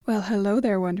Well, hello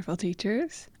there, wonderful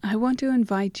teachers. I want to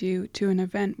invite you to an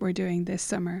event we're doing this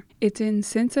summer. It's in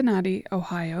Cincinnati,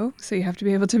 Ohio, so you have to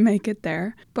be able to make it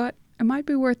there, but it might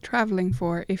be worth traveling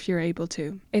for if you're able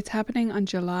to. It's happening on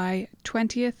July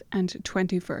 20th and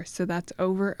 21st, so that's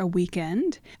over a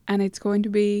weekend, and it's going to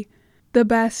be the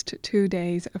best 2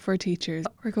 days for teachers.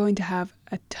 We're going to have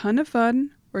a ton of fun.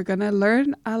 We're going to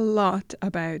learn a lot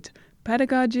about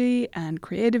pedagogy and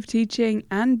creative teaching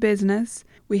and business.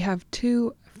 We have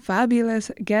 2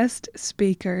 fabulous guest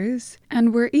speakers,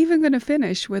 and we're even going to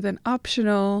finish with an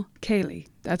optional ceilidh.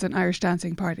 That's an Irish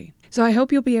dancing party. So I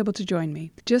hope you'll be able to join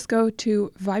me. Just go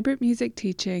to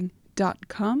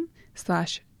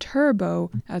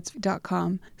vibrantmusicteaching.com/turbo. That's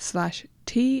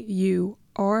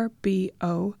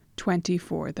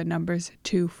 .com/TURBO24. The number's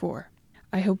 24.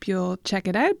 I hope you'll check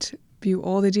it out, view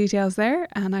all the details there,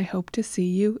 and I hope to see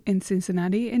you in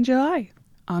Cincinnati in July.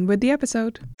 On with the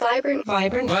episode.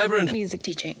 Vibrant music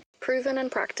teaching. Proven and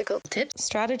practical Tips,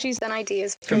 strategies, and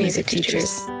ideas for music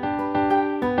teachers.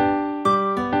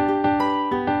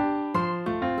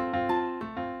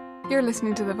 You're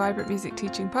listening to the Vibrant Music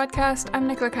Teaching Podcast. I'm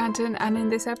Nicola Canton, and in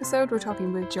this episode we're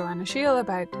talking with Joanna Shiel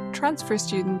about transfer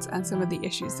students and some of the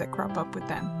issues that crop up with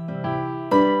them.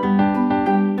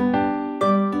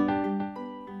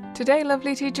 Today,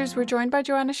 lovely teachers, we're joined by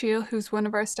Joanna Shiel, who's one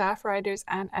of our staff writers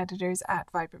and editors at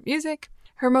Vibrant Music.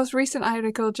 Her most recent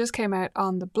article just came out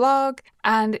on the blog,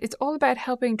 and it's all about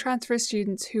helping transfer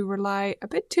students who rely a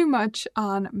bit too much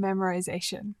on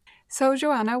memorization. So,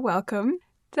 Joanna, welcome.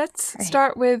 Let's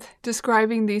start with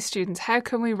describing these students. How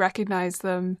can we recognize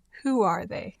them? Who are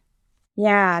they?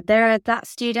 Yeah, they're that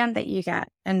student that you get.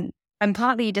 And I'm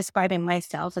partly describing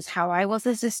myself as how I was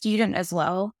as a student as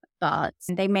well. But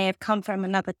they may have come from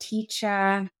another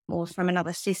teacher or from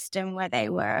another system where they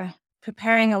were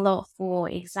preparing a lot for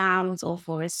exams or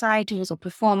for recitals or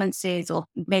performances, or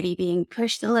maybe being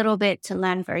pushed a little bit to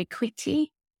learn very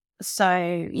quickly.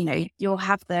 So, you'll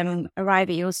have them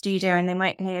arrive at your studio and they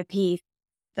might play a piece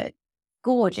that's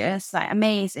gorgeous, like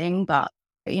amazing, but,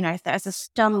 if there's a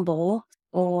stumble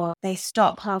or they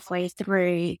stop halfway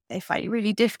through, they find it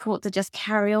really difficult to just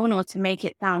carry on or to make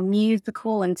it sound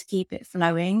musical and to keep it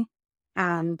flowing.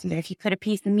 And if you put a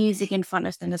piece of music in front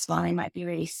of them as well, they might be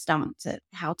really stumped at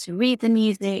how to read the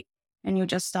music, and you'll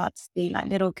just start to see like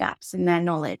little gaps in their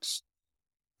knowledge.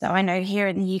 So I know here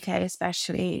in the UK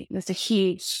especially, there's a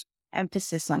huge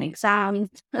emphasis on exams.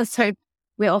 So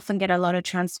we often get a lot of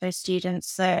transfer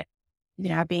students that,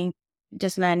 being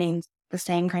just learning the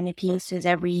same kind of pieces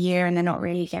every year, and they're not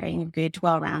really getting a good,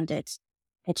 well-rounded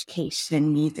education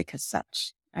in music as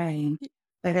such. So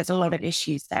there's a lot of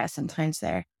issues there. Sometimes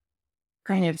they're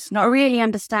kind of not really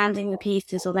understanding the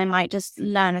pieces, or they might just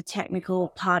learn a technical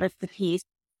part of the piece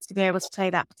to be able to play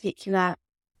that particular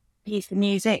piece of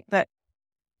music. But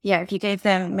yeah, if you gave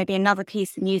them maybe another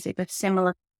piece of music with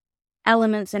similar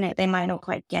elements in it, they might not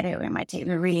quite get it, or it might take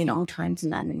them a really long time to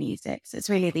learn the music. So it's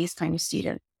really these kind of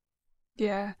students.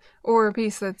 Yeah, or a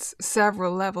piece that's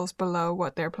several levels below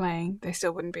what they're playing, they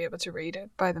still wouldn't be able to read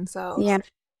it by themselves. Yeah.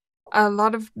 A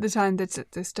lot of the time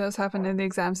this does happen in the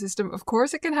exam system. Of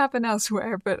course, it can happen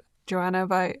elsewhere, but Joanna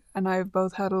and I have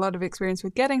both had a lot of experience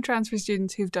with getting transfer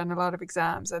students who've done a lot of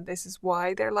exams, and this is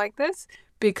why they're like this,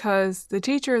 because the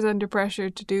teacher is under pressure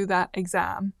to do that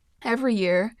exam every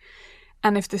year,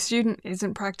 and if the student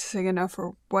isn't practicing enough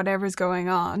or whatever's going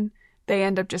on, they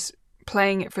end up just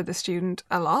playing it for the student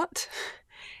a lot,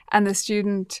 and the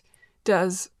student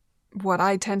does what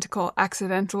I tend to call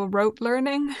accidental rote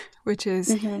learning, which is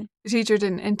the teacher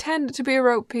didn't intend it to be a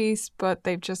rote piece, but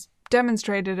they've just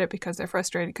demonstrated it because they're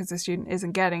frustrated because the student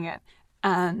isn't getting it,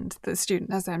 and the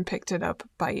student has then picked it up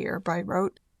by ear, by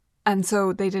rote, and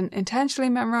so they didn't intentionally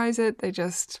memorize it,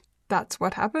 that's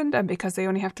what happened, and because they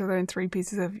only have to learn 3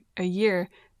 pieces a year,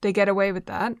 they get away with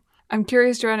that. I'm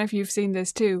curious, Joanna, if you've seen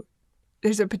this too.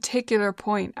 There's a particular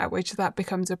point at which that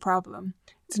becomes a problem.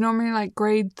 It's normally like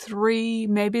grade 3,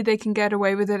 maybe they can get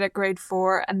away with it at grade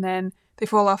 4, and then they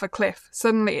fall off a cliff.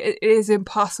 Suddenly it is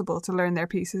impossible to learn their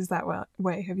pieces that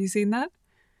way. Have you seen that?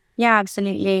 Yeah,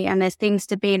 absolutely. And there seems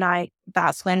to be like,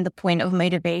 that's when the point of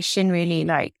motivation really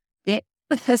it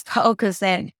as well, because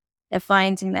then they're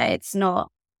finding that it's not,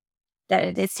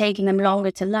 that it's taking them longer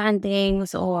to learn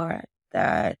things, or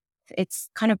that it's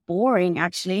kind of boring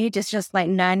actually, just like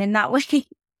learning that way.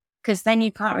 Because then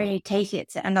you can't really take it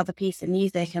to another piece of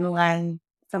music and learn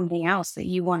something else that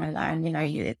you want to learn.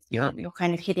 You're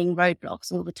kind of hitting roadblocks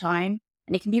all the time.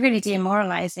 And it can be really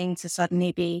demoralizing to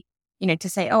suddenly be, to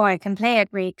say, oh, I can play a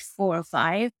grade 4 or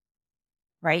 5,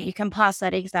 right? You can pass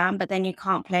that exam, but then you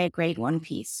can't play a grade 1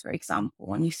 piece, for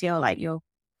example, and you feel like you're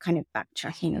kind of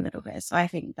backtracking a little bit. So I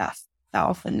think that's that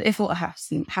often, if what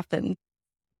hasn't happened.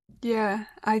 Yeah,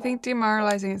 I think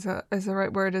demoralizing is the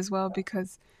right word as well,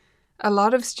 because a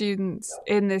lot of students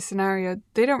in this scenario,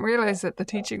 they don't realize that the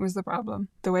teaching was the problem.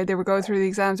 The way they were going through the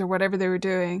exams or whatever they were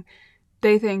doing,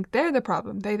 they think they're the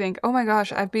problem. They think, oh my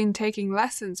gosh, I've been taking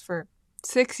lessons for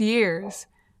 6 years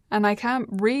and I can't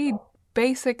read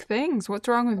basic things. What's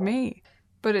wrong with me?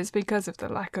 But it's because of the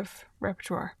lack of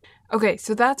repertoire. Okay,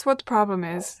 so that's what the problem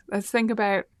is. Let's think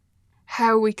about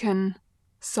how we can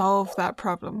solve that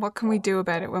problem. What can we do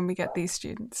about it when we get these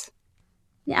students?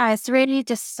 Yeah, it's really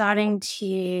just starting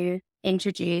to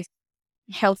introduce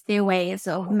healthier ways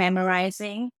of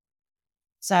memorizing.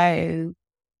 So,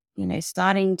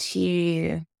 starting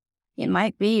to, it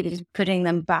might be just putting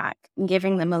them back and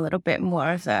giving them a little bit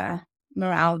more of a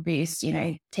morale boost,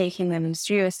 taking them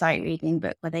through a sight reading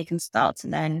book where they can start to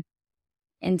learn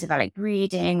intervallic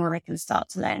reading, where they can start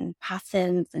to learn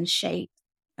patterns and shapes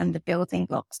and the building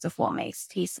blocks of what makes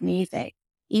a piece of music.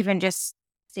 Even just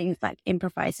things like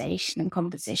improvisation and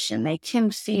composition, they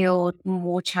can feel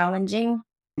more challenging,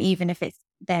 even if it's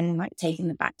then like taking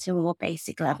them back to a more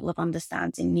basic level of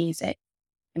understanding music.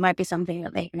 It might be something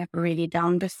that they've never really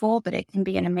done before, but it can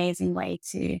be an amazing way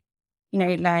to,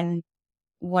 learn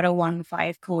what a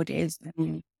 1/5 chord is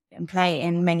and play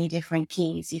in many different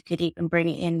keys. You could even bring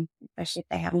it in, especially if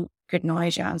they have good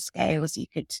knowledge around scales, you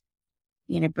could,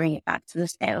 bring it back to the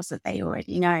scales that they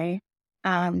already know.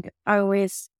 And I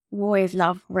always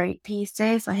love rote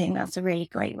pieces. I think that's a really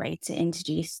great way to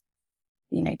introduce,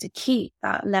 to keep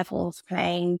that level of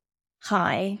playing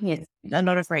high. A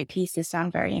lot of rote pieces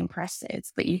sound very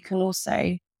impressive, but you can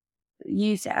also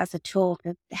use it as a tool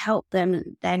to help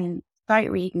them then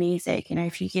sight read music.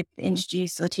 If you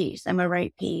introduce or teach them a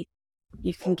rote piece,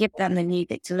 you can give them the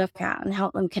music to look at and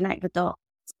help them connect the dots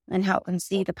and help them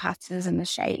see the patterns and the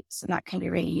shapes. And that can be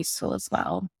really useful as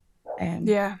well.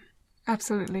 Yeah,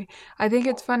 absolutely. I think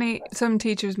it's funny, some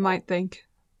teachers might think,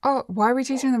 oh, why are we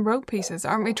teaching them rote pieces?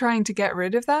 Aren't we trying to get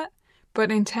rid of that?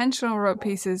 But intentional rote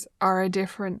pieces are a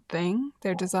different thing.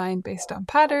 They're designed based on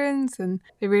patterns and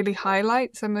they really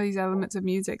highlight some of these elements of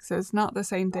music. So it's not the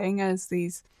same thing as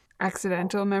these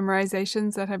accidental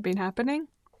memorizations that have been happening.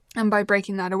 And by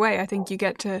breaking that away, I think you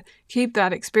get to keep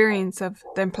that experience of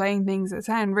them playing things that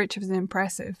sound rich and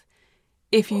impressive.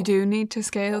 If you do need to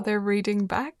scale their reading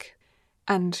back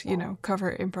and,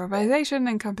 cover improvisation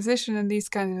and composition and these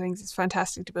kinds of things, it's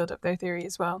fantastic to build up their theory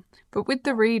as well. But with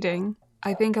the reading,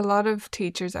 I think a lot of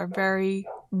teachers are very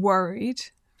worried.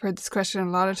 I've heard this question a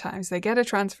lot of times. They get a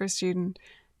transfer student,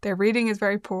 their reading is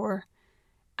very poor,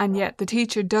 and yet the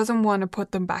teacher doesn't want to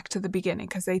put them back to the beginning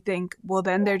because they think, well,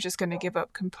 then they're just going to give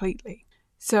up completely.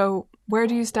 So where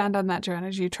do you stand on that,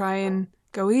 Joanna? Do you try and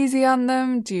go easy on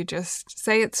them? Do you just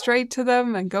say it straight to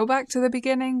them and go back to the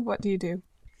beginning? What do you do?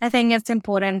 I think it's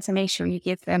important to make sure you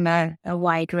give them a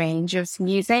wide range of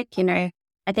music. I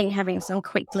think having some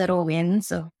quick little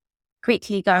wins of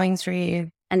quickly going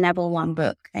through a level 1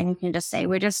 book, and you can just say,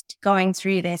 we're just going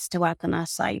through this to work on our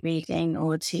sight reading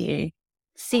or to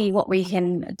see what we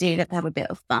can do to have a bit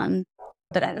of fun.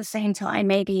 But at the same time,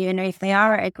 maybe, if they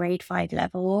are at a grade 5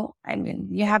 level, I mean,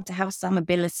 you have to have some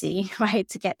ability, right,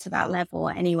 to get to that level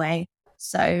anyway.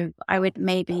 So I would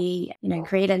maybe,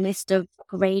 create a list of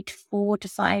grade 4 to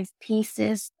 5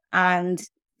 pieces and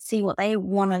see what they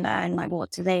want to learn, like what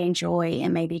do they enjoy,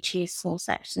 and maybe choose small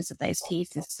sections of those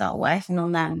pieces, start working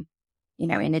on them,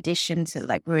 in addition to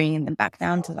like bringing them back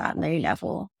down to that low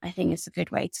level. I think it's a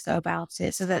good way to go about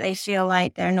it so that they feel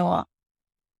like they're not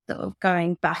sort of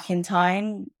going back in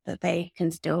time, that they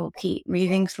can still keep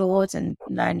moving forward and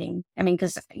learning. I mean,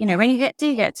 because, when you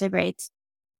do get to grades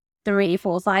 3,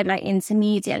 4, 5, like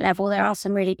intermediate level, there are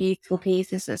some really beautiful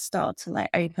pieces that start to like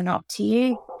open up to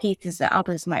you, pieces that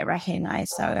others might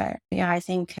recognize. So I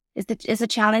think it's a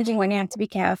challenging one. You have to be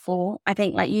careful. I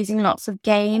think like using lots of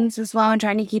games as well and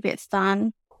trying to keep it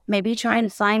fun. Maybe trying to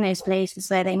find those places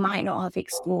where they might not have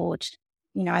explored,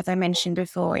 as I mentioned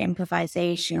before,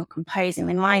 improvisation or composing.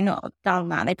 They might not have done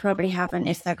that. They probably haven't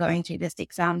if they're going through this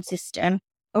exam system,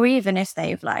 or even if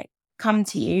they've like come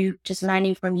to you just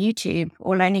learning from YouTube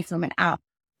or learning from an app.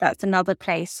 That's another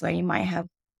place where you might have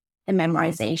a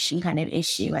memorization kind of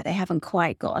issue where they haven't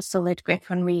quite got a solid grip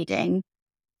on reading.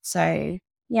 So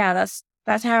yeah,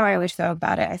 that's how I always feel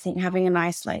about it. I think having a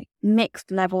nice like mixed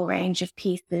level range of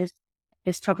pieces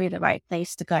is probably the right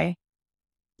place to go.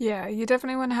 Yeah, you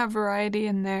definitely want to have variety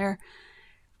in there.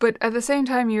 But at the same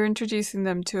time, you're introducing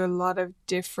them to a lot of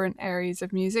different areas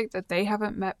of music that they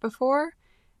haven't met before.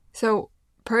 So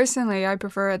personally, I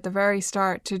prefer at the very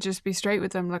start to just be straight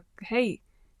with them, like, hey,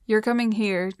 you're coming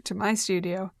here to my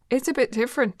studio. It's a bit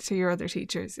different to your other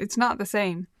teachers. It's not the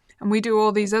same. and we do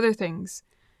all these other things.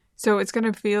 So it's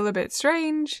going to feel a bit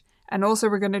strange. And also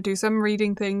we're going to do some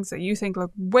reading things that you think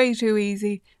look way too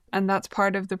easy. And that's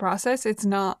part of the process. It's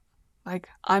not like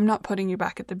I'm not putting you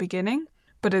back at the beginning,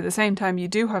 but at the same time you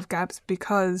do have gaps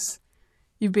because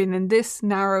you've been in this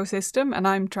narrow system and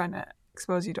I'm trying to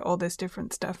expose you to all this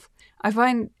different stuff. I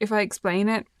find if I explain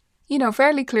it,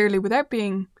 fairly clearly without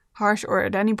being harsh or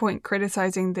at any point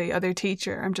criticizing the other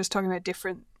teacher, I'm just talking about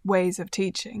different ways of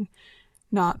teaching,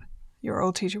 not your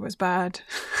old teacher was bad.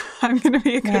 I'm going to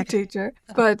be a good teacher.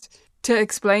 But to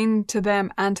explain to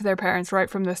them and to their parents right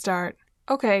from the start,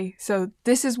 okay, so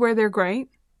this is where they're great.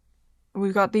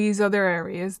 We've got these other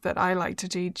areas that I like to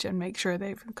teach and make sure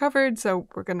they've covered. So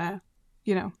we're going to,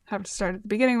 have to start at the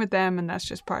beginning with them. And that's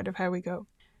just part of how we go.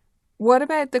 What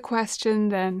about the question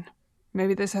then?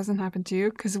 Maybe this hasn't happened to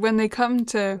you. Because when they come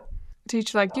to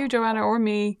teach like you, Joanna, or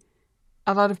me,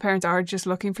 a lot of parents are just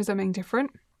looking for something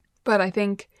different. But I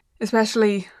think,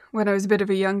 especially when I was a bit of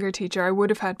a younger teacher, I would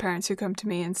have had parents who come to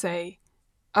me and say,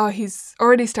 oh, he's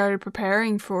already started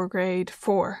preparing for grade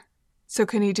 4. So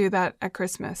can he do that at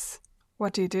Christmas?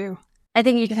 What do you do? I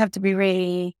think you have to be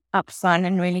really upfront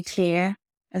and really clear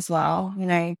as well.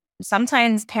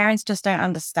 Sometimes parents just don't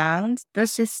understand the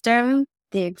system,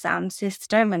 the exam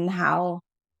system, and how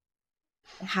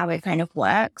it kind of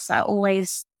works. I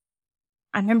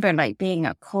remember being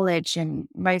at college and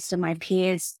most of my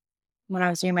peers when I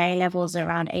was doing my A-levels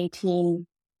around 18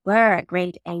 were at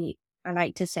grade 8. I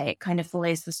like to say it kind of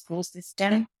follows the school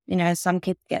system. Some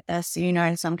kids get there sooner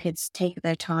and some kids take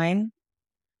their time.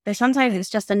 But sometimes it's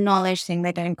just a knowledge thing.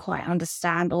 They don't quite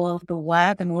understand all of the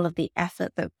work and all of the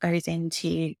effort that goes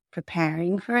into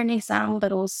preparing for an exam.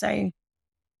 But also,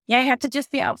 you have to just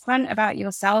be upfront about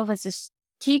yourself as a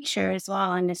teacher as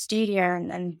well in the studio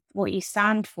and what you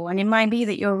stand for. And it might be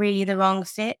that you're really the wrong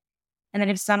fit. And then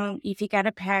if you get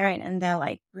a parent and they're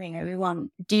like, we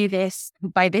want to do this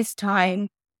by this time,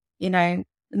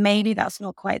 maybe that's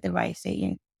not quite the right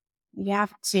thing. You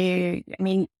have to,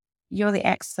 you're the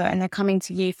expert and they're coming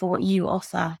to you for what you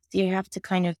offer. So you have to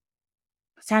kind of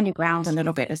stand your ground a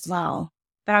little bit as well.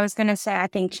 But I was going to say, I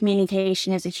think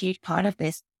communication is a huge part of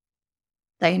this.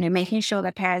 So, making sure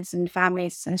that parents and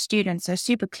families and students are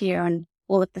super clear on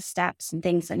all of the steps and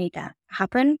things that need to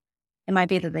happen. It might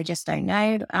be that they just don't know.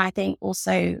 And I think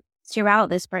also throughout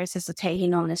this process of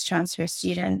taking on this transfer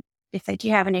student, if they do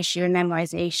have an issue in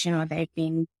memorization or they've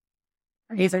been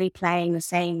overly playing the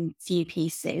same few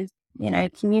pieces,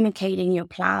 communicating your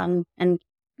plan and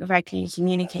regularly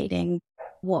communicating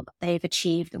what they've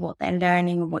achieved, what they're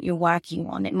learning, and what you're working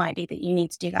on. It might be that you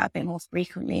need to do that a bit more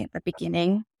frequently at the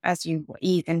beginning as you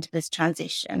ease into this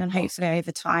transition. And hopefully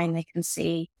over time, they can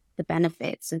see the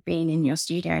benefits of being in your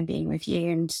studio and being with you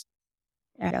and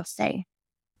they'll stay.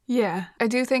 Yeah, I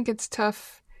do think it's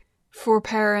tough for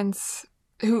parents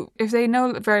who, if they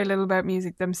know very little about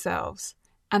music themselves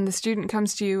and the student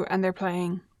comes to you and they're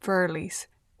playing Furlies,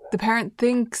 the parent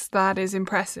thinks that is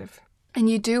impressive. And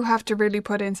you do have to really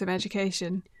put in some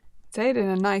education. Say it in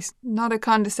a nice, not a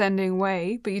condescending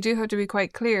way, but you do have to be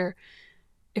quite clear.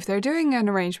 If they're doing an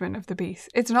arrangement of the piece,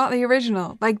 it's not the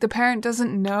original. The parent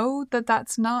doesn't know that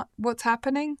that's not what's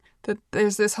happening, that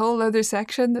there's this whole other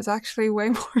section that's actually way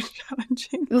more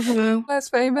challenging, less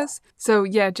famous. So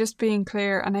yeah, just being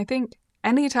clear. And I think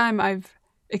anytime I've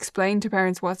explained to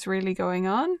parents what's really going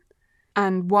on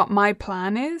and what my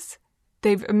plan is,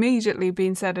 they've immediately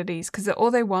been set at ease because all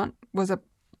they want was a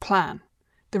plan.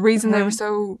 The reason they were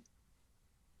so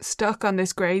stuck on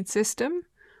this grade system,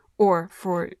 or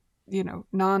for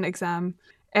non-exam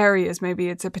areas, maybe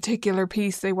it's a particular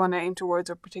piece they want to aim towards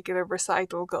or particular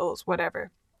recital goals,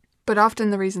 whatever. But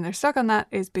often the reason they're stuck on that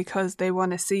is because they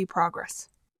want to see progress.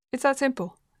 It's that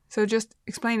simple. So just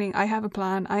explaining, I have a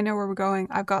plan, I know where we're going,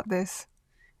 I've got this,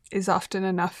 is often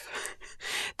enough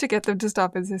to get them to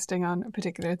stop insisting on a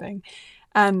particular thing.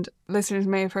 And listeners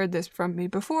may have heard this from me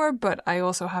before, but I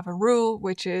also have a rule,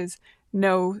 which is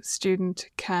no student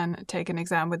can take an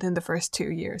exam within the first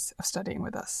 2 years of studying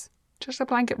with us. Just a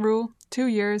blanket rule, 2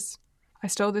 years. I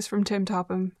stole this from Tim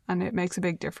Topham, and it makes a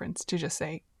big difference to just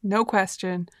say, no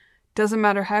question, doesn't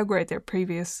matter how great their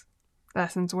previous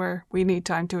lessons were, we need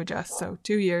time to adjust. So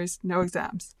 2 years, no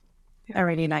exams. Yeah. I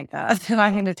really like that.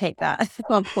 I'm going to take that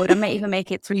on board. I might even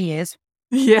make it 3 years.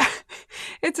 Yeah,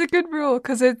 it's a good rule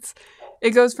because it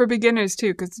goes for beginners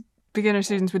too, because beginner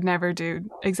students would never do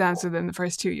exams within the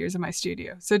first 2 years of my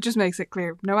studio. So it just makes it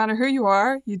clear, no matter who you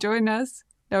are, you join us,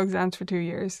 no exams for 2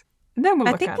 years. And then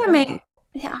we'll look at it.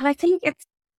 I think it's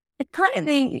kind of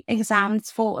the exam's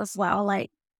fault as well.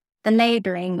 The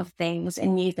labeling of things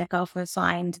in music often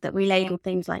find that we label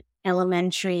things like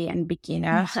elementary and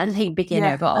beginner. I think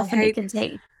beginner, but often it can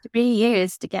take 3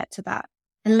 years to get to that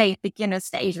late beginner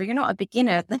stage where you're not a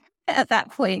beginner at that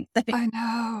point. I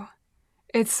know.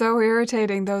 It's so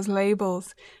irritating, those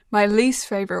labels. My least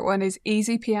favorite one is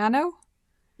easy piano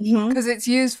because it's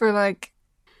used for like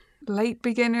late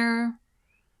beginner,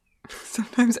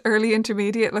 sometimes early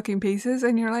intermediate looking pieces.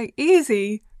 And you're like,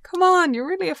 easy. Come on, you're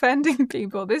really offending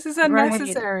people. This is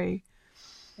unnecessary.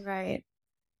 Right.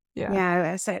 Yeah.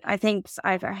 Yeah. So I think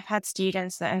I've had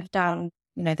students that have done,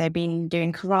 they've been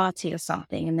doing karate or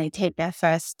something and they take their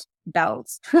first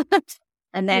belts.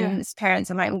 And then as parents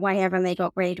are like, why haven't they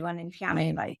got grade 1 in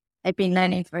piano? Like they've been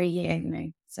learning for a year,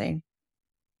 so.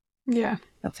 Yeah,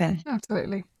 not fair.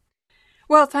 Absolutely.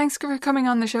 Well, thanks for coming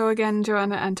on the show again,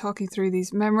 Joanna, and talking through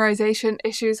these memorization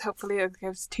issues. Hopefully it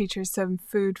gives teachers some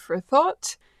food for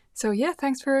thought. So yeah,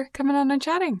 thanks for coming on and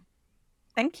chatting.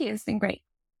 Thank you. It's been great.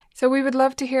 So we would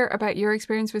love to hear about your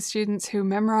experience with students who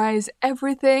memorize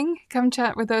everything. Come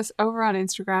chat with us over on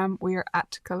Instagram. We are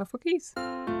at Colourful Keys.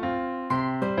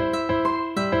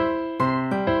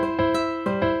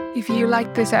 If you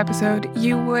liked this episode,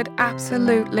 you would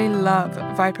absolutely love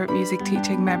Vibrant Music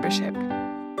Teaching membership.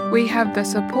 We have the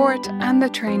support and the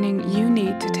training you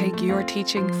need to take your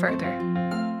teaching further.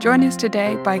 Join us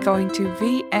today by going to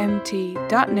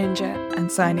vmt.ninja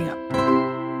and signing up.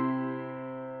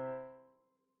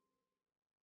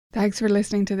 Thanks for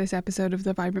listening to this episode of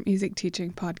the Vibrant Music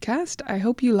Teaching podcast. I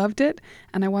hope you loved it,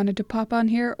 and I wanted to pop on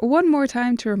here one more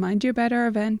time to remind you about our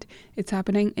event. It's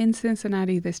happening in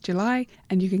Cincinnati this July,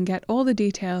 and you can get all the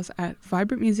details at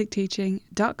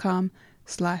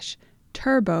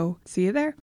vibrantmusicteaching.com/turbo. See you there.